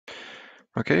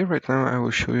Okay, right now I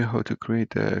will show you how to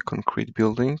create a concrete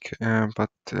building, but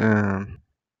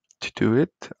to do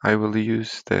it, I will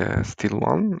use the steel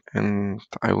one and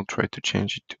I will try to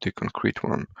change it to the concrete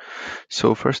one.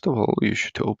 So first of all, you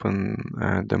should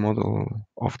open the model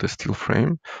of the steel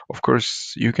frame. Of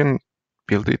course, you can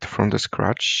build it from the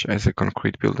scratch as a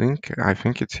concrete building. I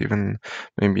think it's even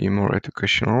maybe more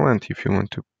educational, and if you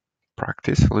want to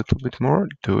practice a little bit more,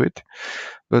 do it.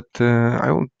 But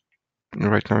I will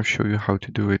right now show you how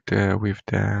to do it with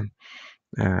the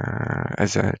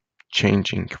as a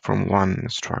changing from one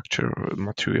structure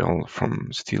material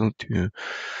from steel to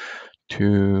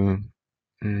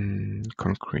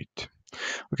concrete.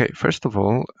 Okay, first of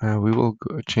all, we will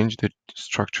change the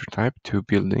structure type to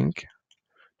building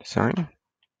design.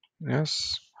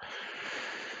 Yes.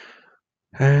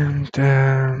 And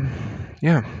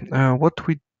yeah, what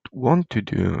we want to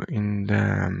do in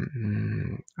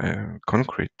the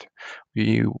concrete,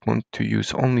 we want to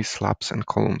use only slabs and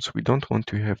columns. We don't want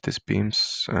to have these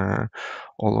beams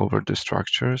all over the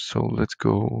structure. So let's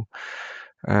go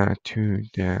to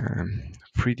the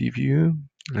 3D view.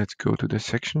 Let's go to the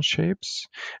section shapes,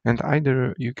 and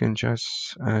either you can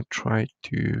just try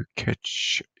to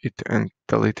catch it and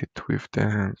delete it with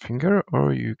the finger,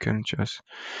 or you can just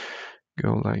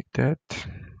go like that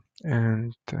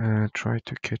and try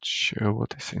to catch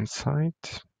what is inside.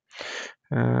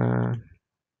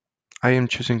 I am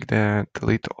choosing the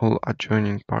delete all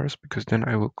adjoining bars because then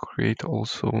I will create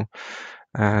also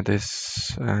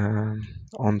this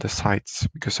on the sides,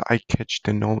 because I catch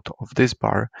the node of this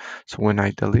bar. So when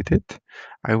I delete it,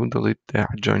 I will delete the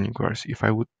adjoining bars. If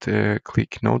I would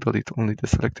click no delete only the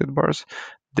selected bars,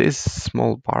 this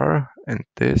small bar and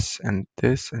this and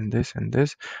this and this and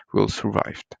this will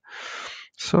survive.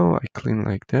 So I clean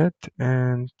like that,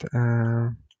 and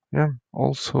yeah,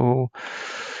 also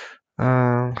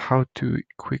how to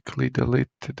quickly delete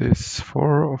this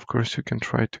for. Of course, you can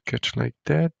try to catch like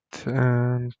that,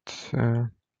 and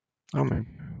oh, maybe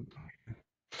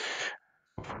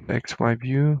for the XY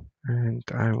view, and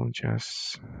I will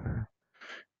just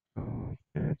go like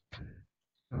that,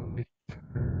 delete,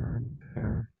 and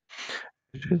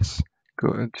just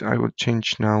go. I will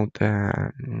change now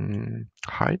the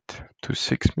height to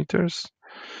 6 meters,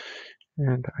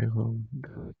 and I will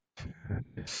delete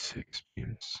the 6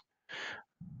 beams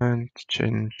and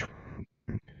change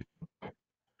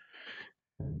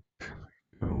and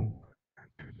go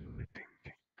to deleting.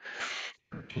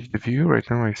 Change the view. Right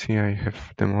now I see I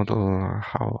have the model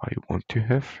how I want to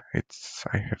have.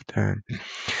 I have the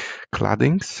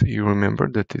claddings. You remember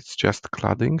that it's just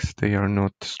claddings. They are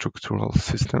not structural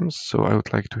systems. So I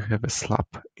would like to have a slab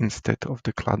instead of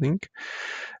the cladding.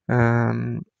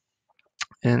 And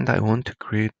I want to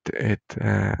create it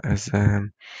as a,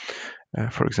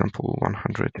 for example,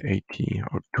 180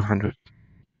 or 200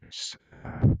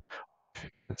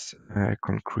 thickness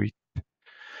concrete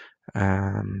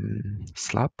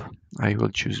slab. I will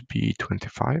choose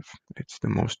B25. It's the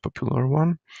most popular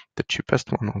one, the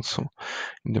cheapest one also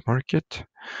in the market.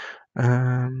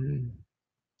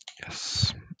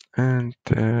 Yes, and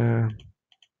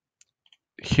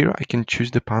here I can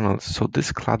choose the panels. So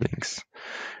this claddings,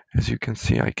 as you can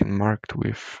see, I can mark it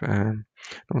with,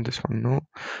 no, this one, no.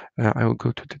 I will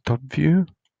go to the top view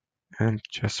and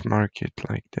just mark it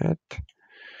like that,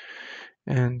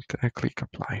 and click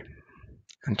apply.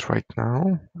 And right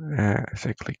now, as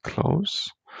I click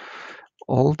close,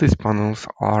 all these panels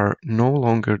are no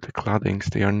longer the claddings.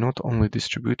 They are not only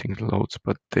distributing the loads,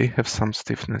 but they have some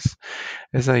stiffness.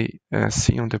 As I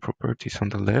see on the properties on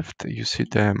the left, you see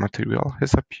the material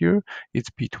has appeared.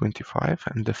 It's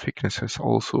B25, and the thickness has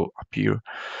also appeared.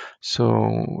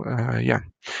 So yeah,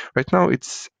 right now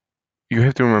you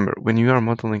have to remember, when you are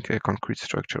modeling a concrete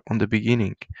structure, on the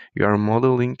beginning, you are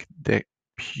modeling the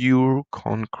pure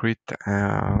concrete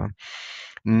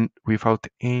without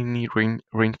any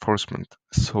reinforcement.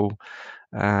 So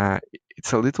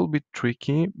it's a little bit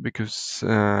tricky because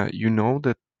you know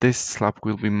that this slab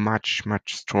will be much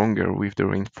stronger with the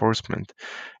reinforcement.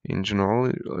 In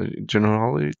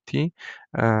generality,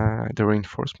 the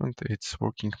reinforcement it's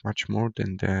working much more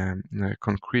than the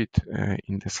concrete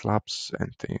in the slabs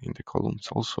and in the columns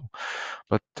also.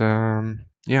 But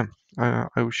yeah, I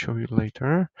will show you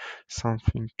later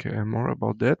something more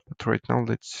about that. But right now,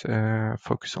 let's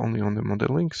focus only on the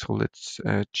modeling. So let's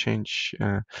change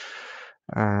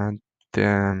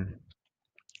the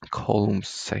columns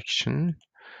section,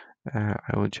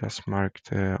 I will just mark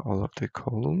all of the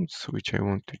columns which I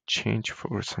want to change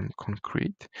for some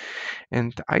concrete.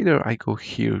 And either I go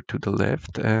here to the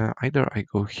left, either I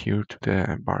go here to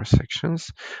the bar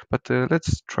sections, but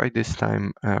let's try this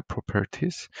time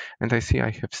properties. And I see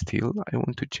I have steel. I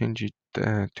want to change it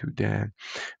to the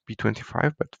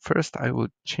B25, but first I will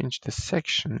change the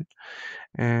section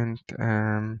and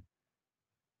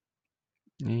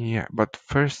yeah, but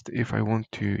first, if I want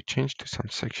to change to some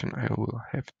section, I will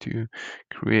have to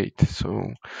create.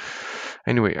 So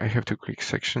anyway, I have to click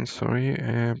section, sorry,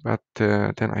 but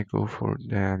then I go for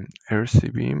the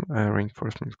RC beam,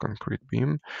 reinforcement concrete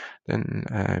beam, then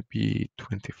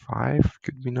B25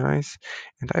 could be nice.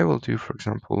 And I will do, for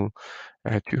example,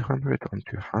 200 on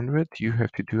 200. You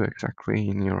have to do exactly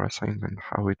in your assignment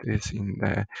how it is in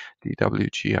the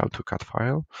DWG AutoCAD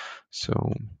file.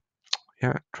 So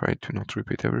yeah, try to not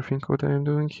repeat everything what I am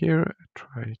doing here.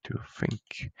 Try to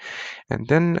think. And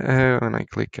then when I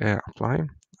click apply,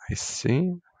 I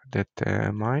see that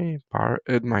my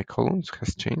columns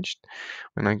has changed.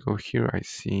 When I go here, I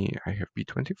see I have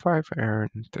B25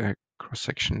 and cross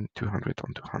section 200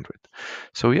 on 200.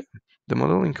 So yeah, the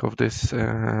modeling of this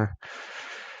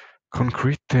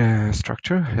concrete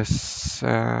structure has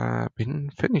been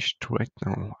finished right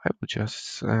now. I will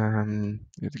just,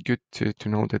 it's good to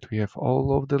know that we have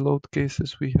all of the load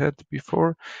cases we had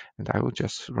before, and I will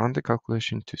just run the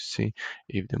calculation to see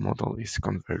if the model is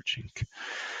converging.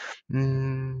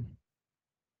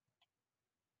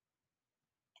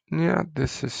 Yeah,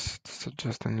 this is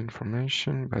just an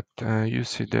information, but you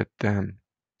see that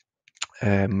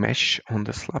mesh on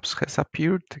the slabs has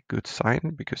appeared. Good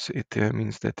sign, because it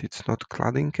means that it's not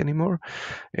cladding anymore.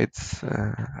 It's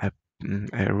a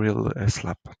real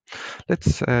slab.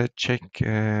 Let's check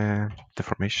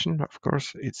deformation. Of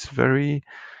course, it's really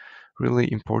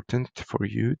important for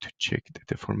you to check the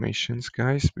deformations,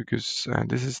 guys, because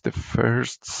this is the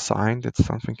first sign that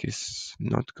something is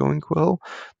not going well,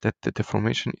 that the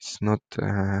deformation is not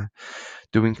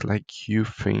doing like you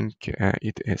think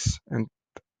it is. And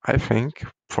I think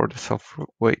for the self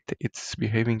weight, it's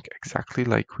behaving exactly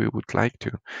like we would like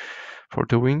to. For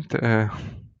the wind, yeah,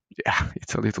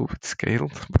 it's a little bit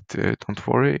scaled, but don't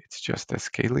worry, it's just a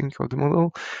scaling of the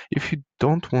model. If you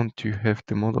don't want to have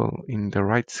the model in the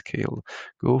right scale,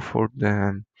 go for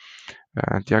the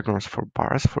diagrams for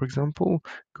bars, for example,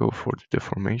 go for the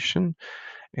deformation,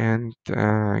 and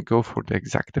go for the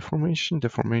exact deformation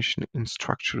in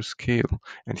structure scale.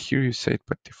 And here you say it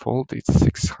by default, it's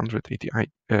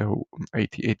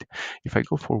 688. If I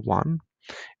go for 1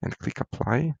 and click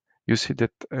apply, you see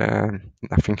that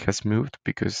nothing has moved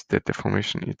because the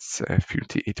deformation is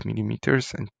 58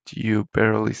 millimeters and you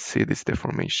barely see this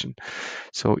deformation.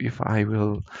 So if I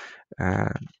will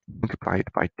multiply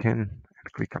it by 10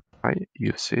 and click apply,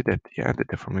 you see that, yeah, the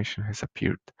deformation has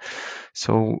appeared.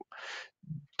 So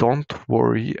don't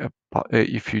worry about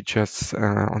if you just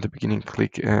on the beginning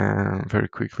click very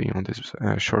quickly on this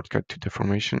shortcut to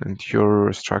deformation and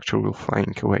your structure will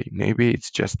flying away. Maybe it's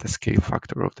just a scale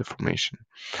factor of deformation.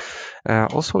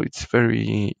 Also, it's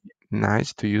very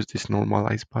nice to use this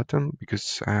normalize button,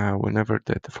 because whenever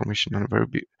the deformation is very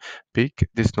big,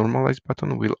 this normalize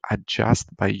button will adjust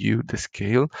by you the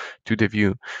scale to the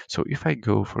view. So if I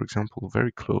go, for example,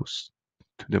 very close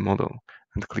to the model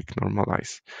and click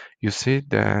normalize, you see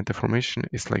the deformation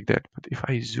is like that. But if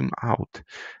I zoom out,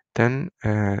 then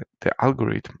the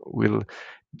algorithm will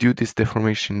do this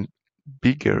deformation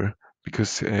bigger,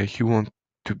 because he wants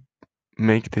to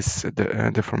make this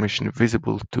deformation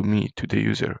visible to me, to the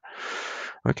user.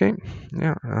 Okay,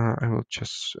 yeah, I will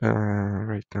just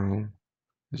right now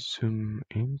zoom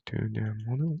into the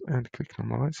model and click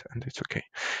normalize, and it's okay.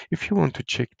 If you want to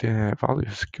check the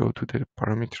values, go to the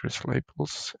parameters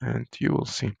labels and you will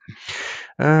see.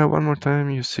 One more time,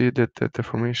 you see that the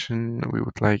deformation we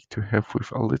would like to have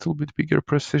with a little bit bigger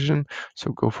precision,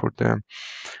 so go for the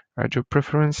job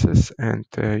preferences and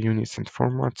units and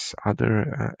formats,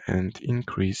 other, and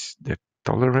increase the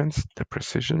tolerance, the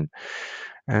precision,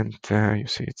 and you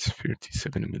see it's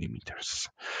 37 millimeters.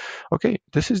 Okay,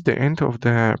 this is the end of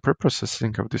the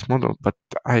preprocessing of this model, but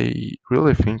I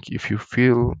really think if you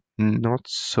feel not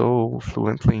so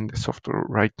fluently in the software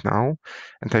right now,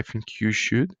 and I think you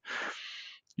should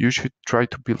try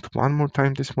to build one more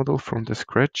time this model from the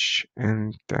scratch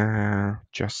and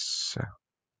just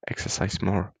exercise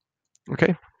more.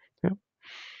 Okay, yeah.